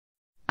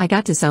I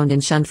got disowned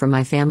and shunned from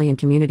my family and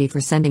community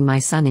for sending my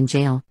son in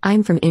jail. I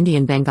am from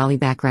Indian Bengali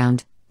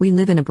background. We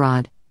live in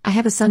abroad. I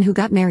have a son who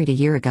got married a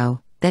year ago.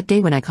 That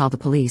day when I called the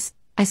police,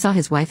 I saw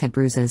his wife had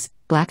bruises,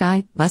 black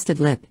eye, busted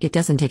lip. It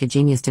doesn't take a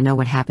genius to know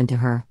what happened to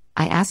her.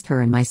 I asked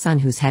her and my son,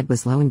 whose head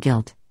was low in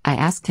guilt. I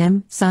asked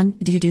him, "Son,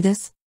 did you do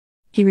this?"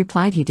 He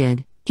replied he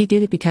did. He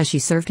did it because she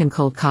served him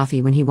cold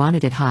coffee when he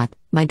wanted it hot.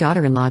 My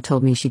daughter-in-law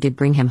told me she did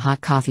bring him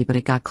hot coffee, but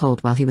it got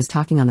cold while he was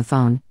talking on the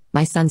phone.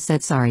 My son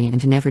said sorry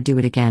and to never do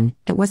it again.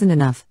 It wasn't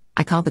enough.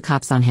 I called the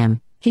cops on him.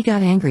 He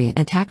got angry and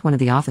attacked one of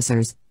the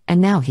officers, and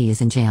now he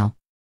is in jail.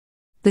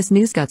 This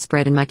news got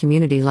spread in my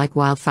community like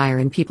wildfire,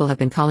 and people have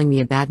been calling me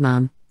a bad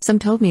mom. Some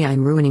told me I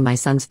am ruining my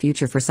son's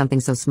future for something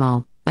so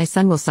small. My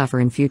son will suffer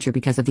in future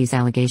because of these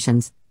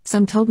allegations.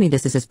 Some told me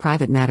this is his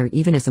private matter.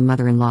 Even as a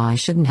mother-in-law, I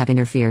shouldn't have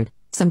interfered.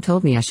 Some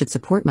told me I should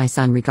support my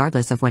son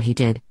regardless of what he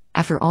did.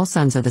 After all,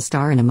 sons are the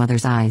star in a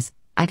mother's eyes.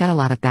 I got a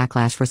lot of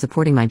backlash for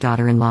supporting my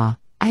daughter-in-law.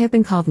 I have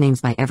been called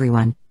names by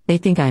everyone. They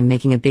think I am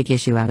making a big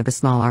issue out of a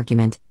small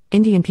argument.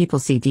 Indian people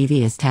see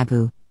DV as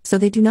taboo, so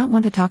they do not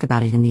want to talk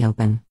about it in the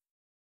open.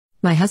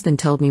 My husband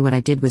told me what I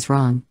did was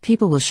wrong.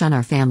 People will shun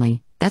our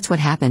family. That's what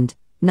happened.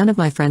 None of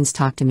my friends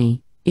talked to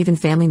me. Even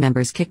family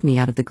members kicked me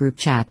out of the group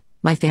chat.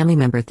 My family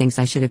member thinks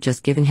I should have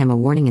just given him a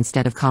warning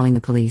instead of calling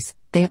the police.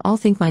 They all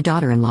think my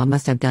daughter-in-law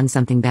must have done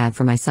something bad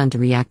for my son to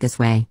react this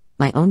way.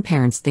 My own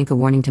parents think a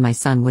warning to my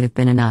son would have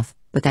been enough,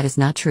 but that is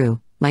not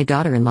true. My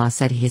daughter-in-law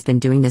said he has been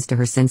doing this to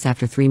her since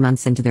after 3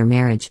 months into their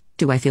marriage.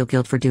 Do I feel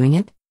guilt for doing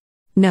it?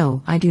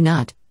 No, I do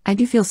not. I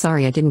do feel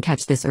sorry I didn't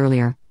catch this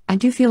earlier. I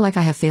do feel like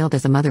I have failed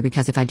as a mother,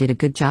 because if I did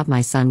a good job, my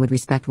son would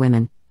respect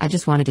women. I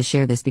just wanted to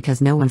share this because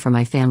no one from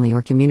my family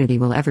or community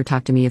will ever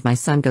talk to me if my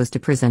son goes to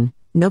prison.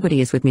 Nobody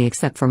is with me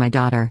except for my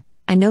daughter.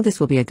 I know this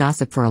will be a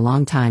gossip for a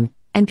long time,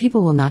 and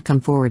people will not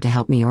come forward to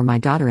help me or my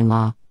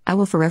daughter-in-law. I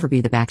will forever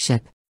be the back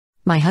ship.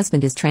 My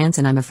husband is trans,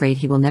 and I'm afraid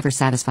he will never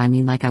satisfy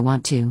me like I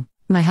want to.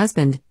 My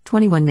husband,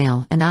 21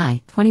 male, and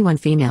I, 21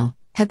 female,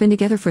 have been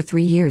together for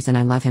 3 years, and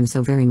I love him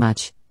so very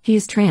much. He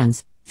is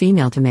trans,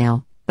 female to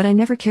male, but I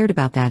never cared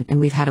about that, and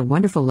we've had a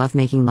wonderful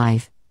love-making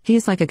life. He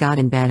is like a god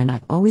in bed, and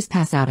I always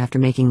pass out after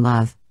making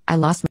love. I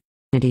lost my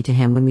virginity to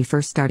him when we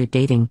first started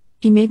dating.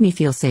 He made me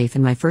feel safe,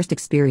 and my first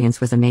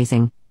experience was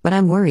amazing, but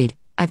I'm worried.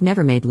 I've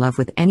never made love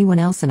with anyone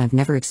else, and I've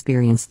never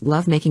experienced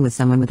love-making with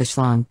someone with a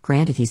schlong.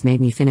 Granted, he's made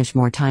me finish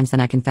more times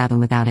than I can fathom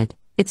without it.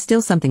 It's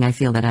still something I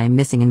feel that I am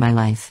missing in my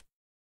life.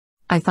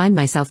 I find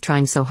myself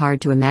trying so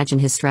hard to imagine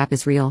his strap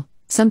is real,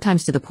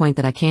 sometimes to the point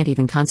that I can't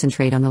even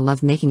concentrate on the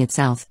love-making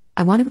itself.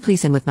 I want to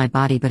please him with my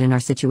body, but in our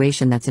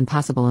situation that's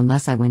impossible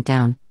unless I went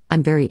down.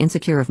 I'm very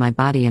insecure of my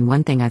body, and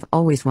one thing I've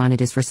always wanted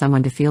is for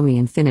someone to feel me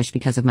and finish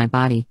because of my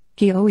body.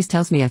 He always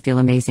tells me I feel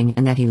amazing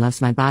and that he loves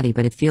my body,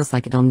 but it feels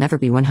like it'll never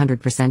be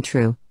 100%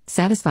 true.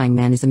 Satisfying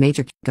men is a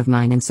major kick of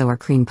mine, and so are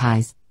cream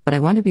pies, but I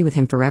want to be with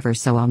him forever,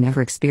 so I'll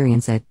never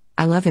experience it.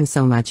 I love him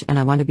so much and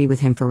I want to be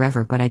with him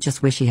forever, but I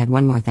just wish he had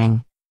one more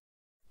thing.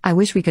 I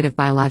wish we could have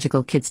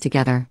biological kids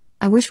together.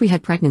 I wish we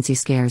had pregnancy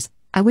scares.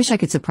 I wish I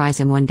could surprise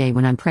him one day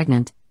when I'm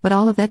pregnant, but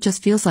all of that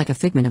just feels like a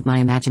figment of my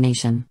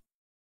imagination.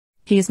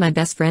 He is my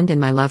best friend and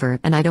my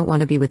lover, and I don't want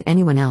to be with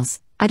anyone else.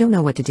 I don't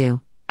know what to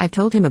do. I've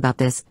told him about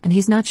this, and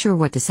he's not sure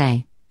what to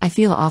say. I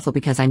feel awful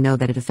because I know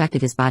that it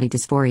affected his body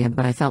dysphoria,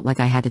 but I felt like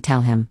I had to tell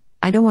him.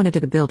 I don't want it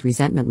to build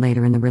resentment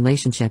later in the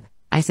relationship.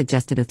 I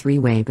suggested a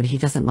 3-way, but he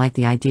doesn't like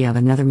the idea of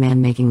another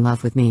man making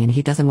love with me, and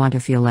he doesn't want to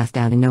feel left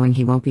out and knowing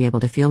he won't be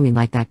able to feel me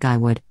like that guy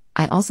would.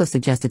 I also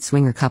suggested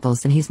swinger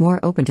couples, and he's more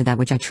open to that,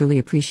 which I truly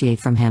appreciate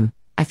from him.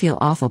 I feel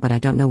awful, but I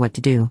don't know what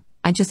to do.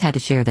 I just had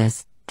to share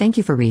this. Thank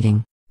you for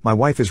reading. My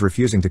wife is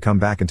refusing to come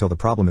back until the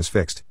problem is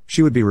fixed.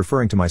 She would be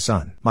referring to my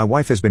son. My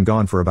wife has been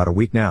gone for about a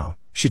week now.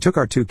 She took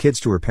our 2 kids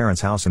to her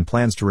parents' house and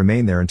plans to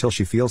remain there until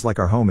she feels like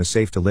our home is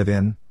safe to live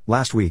in.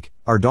 Last week,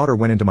 our daughter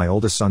went into my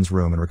oldest son's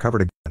room and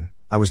recovered again.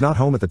 I was not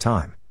home at the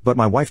time, but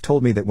my wife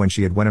told me that when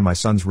she had went in my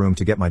son's room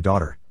to get my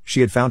daughter,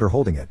 she had found her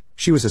holding it.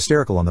 She was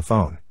hysterical on the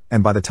phone,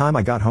 and by the time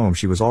I got home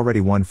she was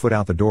already 1 foot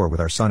out the door with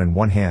our son in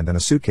one hand and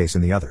a suitcase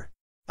in the other.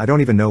 I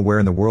don't even know where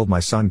in the world my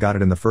son got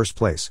it in the first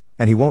place,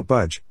 and he won't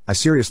budge. I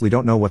seriously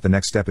don't know what the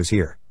next step is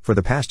here. For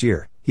the past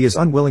year, he is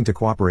unwilling to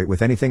cooperate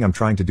with anything I'm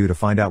trying to do to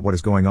find out what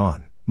is going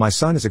on. My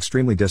son is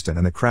extremely distant,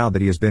 and the crowd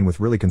that he has been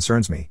with really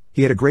concerns me.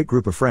 He had a great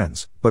group of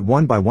friends, but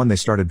one by one they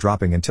started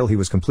dropping until he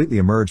was completely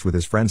emerged with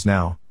his friends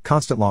now,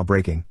 constant law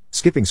breaking,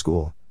 skipping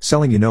school,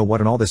 selling you know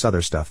what, and all this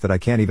other stuff that I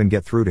can't even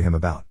get through to him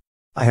about.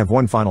 I have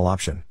one final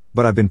option,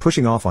 but I've been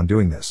pushing off on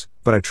doing this,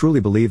 but I truly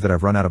believe that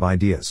I've run out of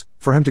ideas.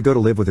 For him to go to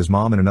live with his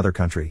mom in another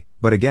country,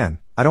 but again,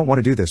 I don't want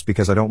to do this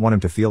because I don't want him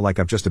to feel like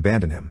I've just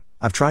abandoned him.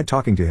 I've tried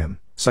talking to him,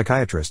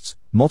 psychiatrists,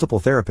 multiple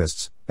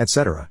therapists,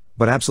 etc.,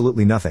 but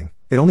absolutely nothing.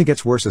 It only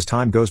gets worse as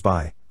time goes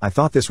by. I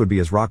thought this would be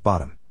his rock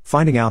bottom,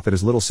 finding out that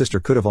his little sister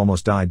could have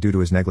almost died due to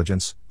his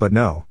negligence, but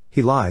no,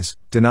 he lies,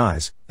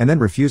 denies, and then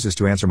refuses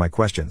to answer my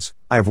questions.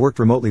 I have worked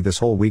remotely this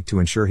whole week to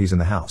ensure he's in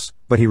the house,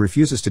 but he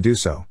refuses to do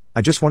so.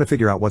 I just want to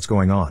figure out what's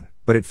going on,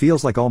 but it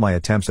feels like all my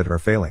attempts at it are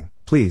failing.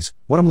 Please,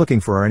 what I'm looking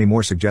for are any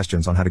more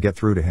suggestions on how to get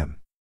through to him.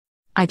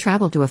 I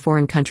traveled to a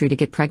foreign country to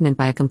get pregnant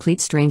by a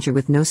complete stranger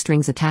with no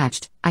strings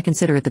attached. I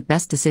consider it the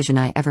best decision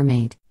I ever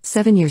made.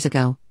 7 years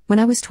ago, when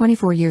I was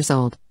 24 years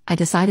old, I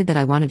decided that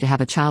I wanted to have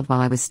a child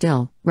while I was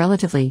still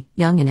relatively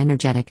young and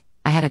energetic.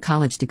 I had a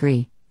college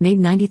degree, made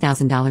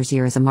 $90,000 a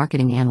year as a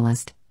marketing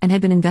analyst, and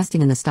had been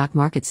investing in the stock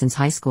market since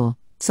high school,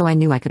 so I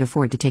knew I could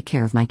afford to take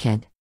care of my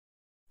kid.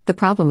 The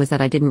problem was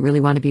that I didn't really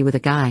want to be with a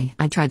guy.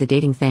 I tried the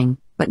dating thing,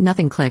 but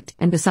nothing clicked,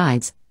 and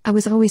besides, I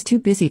was always too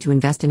busy to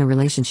invest in a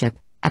relationship.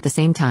 At the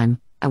same time,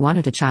 I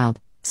wanted a child,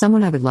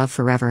 someone I would love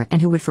forever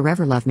and who would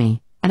forever love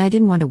me, and I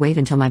didn't want to wait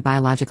until my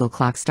biological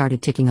clock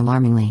started ticking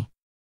alarmingly.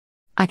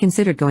 I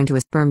considered going to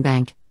a sperm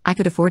bank. I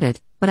could afford it,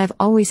 but I've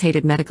always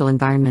hated medical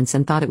environments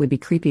and thought it would be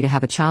creepy to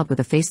have a child with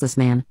a faceless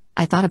man.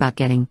 I thought about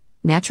getting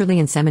naturally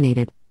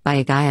inseminated by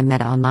a guy I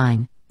met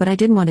online, but I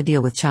didn't want to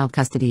deal with child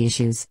custody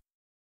issues.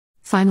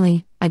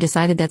 Finally, I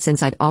decided that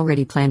since I'd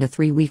already planned a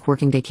 3-week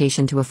working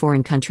vacation to a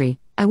foreign country,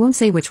 I won't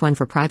say which one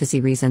for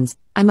privacy reasons,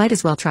 I might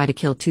as well try to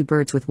kill 2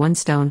 birds with 1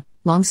 stone.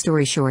 Long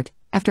story short,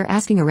 after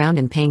asking around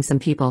and paying some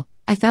people,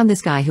 I found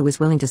this guy who was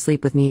willing to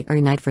sleep with me every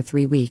night for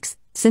 3 weeks.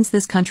 Since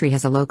this country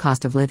has a low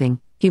cost of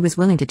living, he was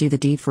willing to do the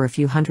deed for a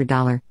few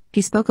 $100.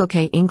 He spoke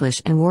okay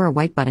English and wore a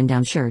white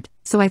button-down shirt,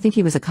 so I think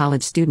he was a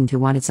college student who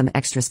wanted some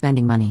extra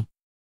spending money.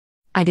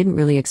 I didn't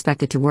really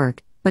expect it to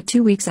work, but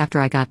 2 weeks after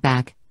I got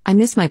back, I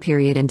missed my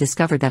period and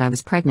discovered that I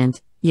was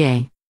pregnant.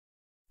 Yay.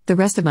 The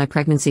rest of my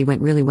pregnancy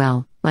went really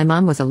well. My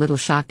mom was a little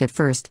shocked at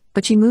first,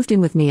 but she moved in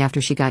with me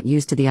after she got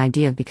used to the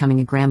idea of becoming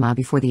a grandma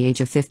before the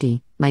age of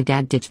 50. My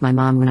dad ditched my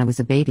mom when I was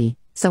a baby,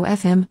 so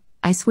F him.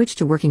 I switched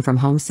to working from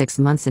home 6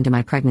 months into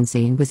my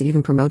pregnancy and was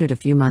even promoted a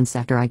few months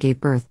after I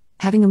gave birth.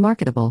 Having a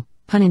marketable,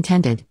 pun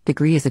intended,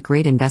 degree is a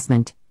great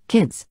investment.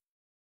 Kids.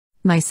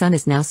 My son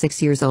is now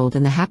 6 years old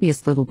and the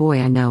happiest little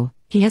boy I know.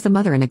 He has a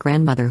mother and a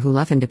grandmother who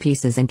love him to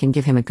pieces and can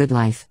give him a good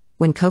life.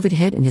 When COVID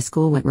hit and his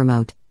school went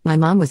remote, my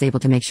mom was able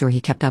to make sure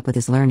he kept up with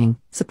his learning.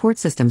 Support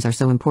systems are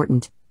so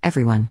important,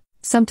 everyone.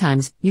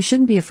 Sometimes, you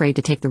shouldn't be afraid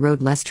to take the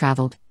road less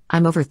traveled.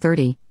 I'm over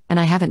 30, and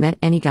I haven't met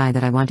any guy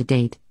that I want to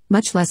date,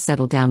 much less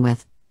settle down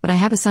with. But I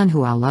have a son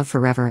who I'll love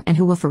forever and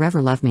who will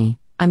forever love me.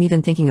 I'm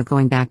even thinking of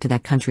going back to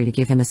that country to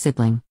give him a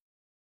sibling.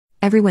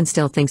 Everyone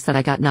still thinks that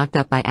I got knocked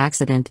up by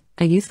accident,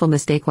 a youthful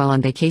mistake while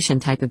on vacation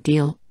type of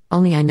deal.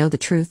 Only I know the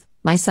truth.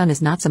 My son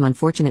is not some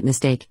unfortunate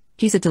mistake.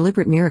 He's a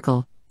deliberate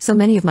miracle. So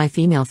many of my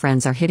female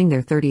friends are hitting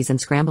their 30s and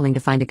scrambling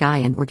to find a guy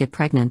and or get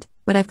pregnant,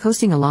 but I'm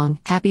coasting along,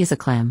 happy as a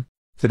clam.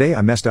 Today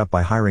I messed up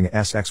by hiring a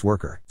SX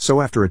worker.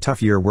 So after a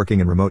tough year working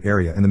in remote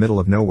area in the middle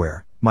of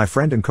nowhere, my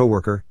friend and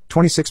coworker,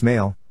 26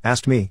 male,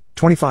 asked me,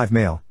 25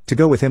 male, to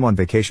go with him on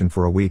vacation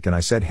for a week, and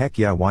I said heck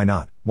yeah, why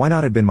not? Why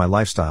not had been my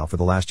lifestyle for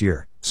the last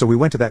year. So we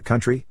went to that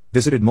country,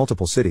 visited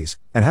multiple cities,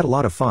 and had a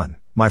lot of fun.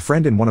 My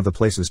friend in one of the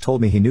places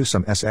told me he knew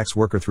some SX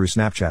worker through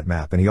Snapchat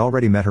map and he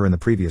already met her in the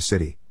previous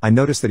city. I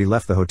noticed that he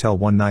left the hotel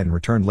one night and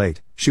returned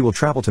late. She will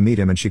travel to meet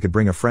him and she could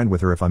bring a friend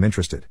with her if I'm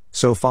interested.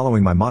 So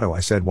following my motto I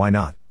said why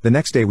not? The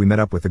next day we met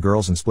up with the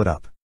girls and split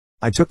up.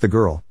 I took the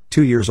girl,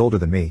 2 years older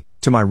than me,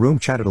 to my room,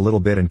 chatted a little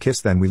bit and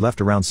kissed, then we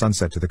left around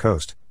sunset to the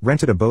coast,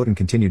 rented a boat and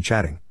continued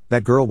chatting.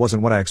 That girl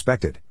wasn't what I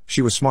expected.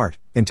 She was smart,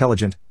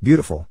 intelligent,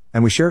 beautiful,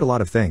 and we shared a lot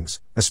of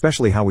things,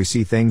 especially how we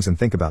see things and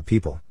think about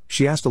people.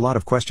 She asked a lot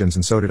of questions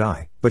and so did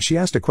I, but she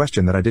asked a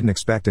question that I didn't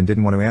expect and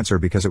didn't want to answer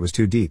because it was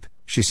too deep.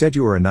 She said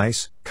you are a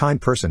nice,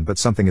 kind person but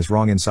something is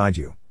wrong inside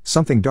you.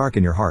 Something dark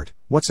in your heart.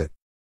 What's it?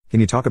 Can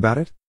you talk about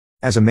it?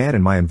 As a man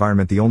in my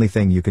environment, the only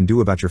thing you can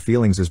do about your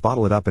feelings is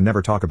bottle it up and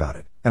never talk about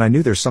it. And I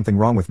knew there's something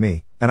wrong with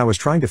me, and I was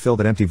trying to fill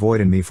that empty void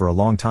in me for a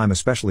long time,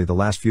 especially the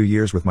last few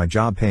years with my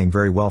job paying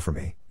very well for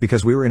me.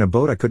 Because we were in a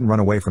boat, I couldn't run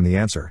away from the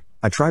answer.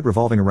 I tried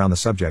revolving around the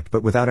subject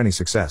but without any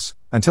success,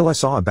 until I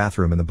saw a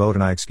bathroom in the boat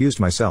and I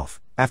excused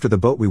myself. After the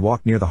boat we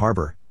walked near the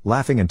harbor,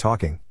 laughing and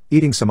talking,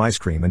 eating some ice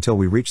cream until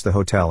we reached the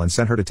hotel and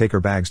sent her to take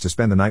her bags to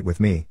spend the night with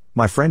me.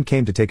 My friend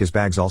came to take his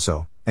bags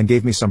also, and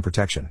gave me some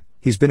protection.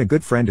 He's been a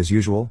good friend as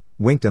usual,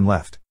 winked and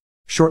left.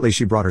 Shortly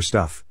she brought her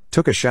stuff,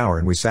 took a shower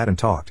and we sat and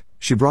talked.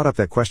 She brought up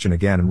that question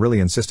again and really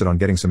insisted on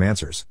getting some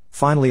answers.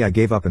 Finally I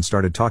gave up and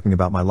started talking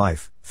about my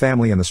life,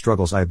 family and the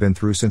struggles I have been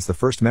through since the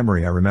first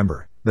memory I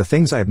remember. The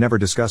things I have never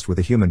discussed with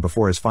a human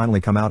before has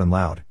finally come out and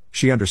loud.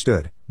 She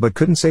understood, but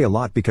couldn't say a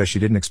lot because she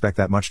didn't expect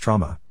that much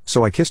trauma.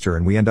 So I kissed her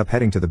and we end up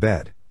heading to the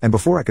bed. And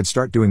before I could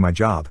start doing my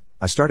job,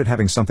 I started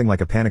having something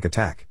like a panic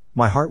attack.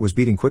 My heart was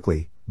beating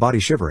quickly, body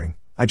shivering.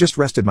 I just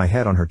rested my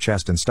head on her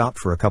chest and stopped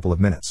for a couple of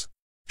minutes.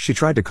 She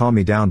tried to calm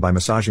me down by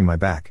massaging my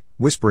back,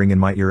 whispering in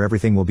my ear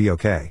everything will be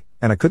okay,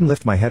 and I couldn't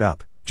lift my head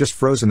up, just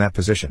froze in that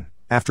position.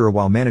 After a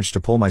while managed to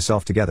pull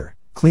myself together,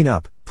 clean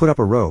up, put up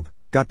a robe,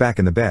 got back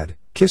in the bed,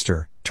 kissed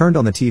her, turned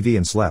on the TV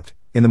and slept.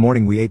 In the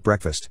morning we ate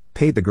breakfast,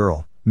 paid the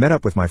girl, met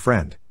up with my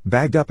friend,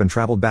 bagged up and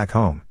traveled back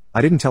home.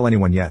 I didn't tell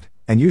anyone yet,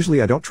 and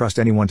usually I don't trust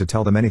anyone to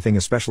tell them anything,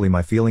 especially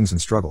my feelings and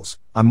struggles.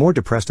 I'm more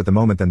depressed at the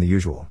moment than the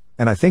usual,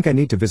 and I think I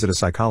need to visit a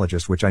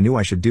psychologist, which I knew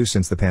I should do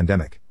since the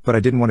pandemic, but I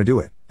didn't want to do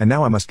it, and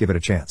now I must give it a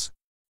chance.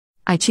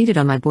 I cheated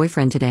on my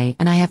boyfriend today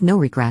and I have no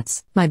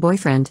regrets. My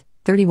boyfriend,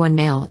 31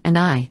 male, and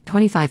I,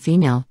 25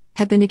 female,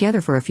 have been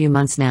together for a few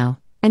months now.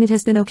 And it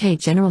has been okay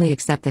generally,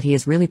 except that he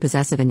is really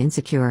possessive and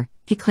insecure.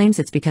 He claims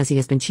it's because he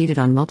has been cheated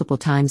on multiple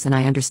times, and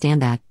I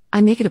understand that.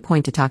 I make it a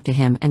point to talk to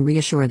him and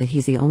reassure that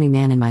he's the only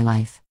man in my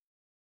life.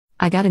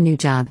 I got a new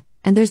job,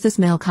 and there's this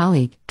male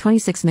colleague,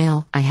 26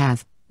 male, I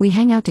have. We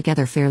hang out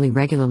together fairly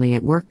regularly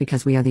at work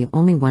because we are the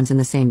only ones in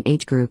the same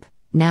age group.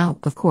 Now,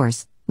 of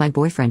course, my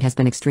boyfriend has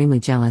been extremely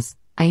jealous.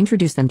 I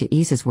introduced them to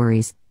ease his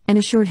worries, and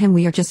assured him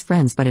we are just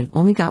friends, but it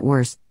only got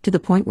worse, to the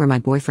point where my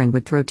boyfriend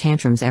would throw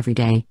tantrums every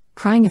day,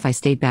 crying if I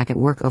stayed back at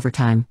work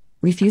overtime,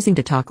 refusing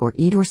to talk or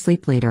eat or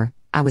sleep later.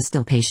 I was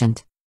still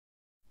patient.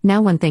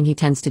 Now one thing he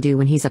tends to do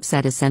when he's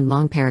upset is send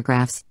long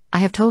paragraphs. I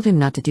have told him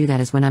not to do that,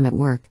 as when I'm at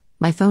work,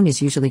 my phone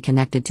is usually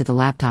connected to the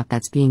laptop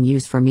that's being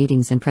used for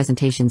meetings and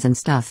presentations and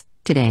stuff.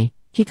 Today,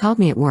 he called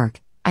me at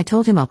work. I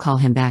told him I'll call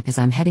him back as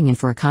I'm heading in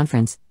for a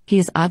conference. He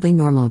is oddly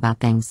normal about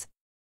things.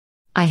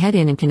 I head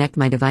in and connect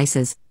my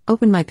devices,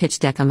 open my pitch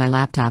deck on my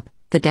laptop,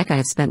 the deck I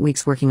have spent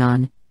weeks working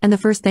on, and the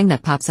first thing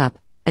that pops up,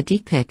 a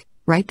deep pic,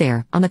 right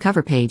there, on the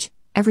cover page.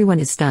 Everyone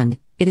is stunned.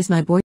 It is my boy.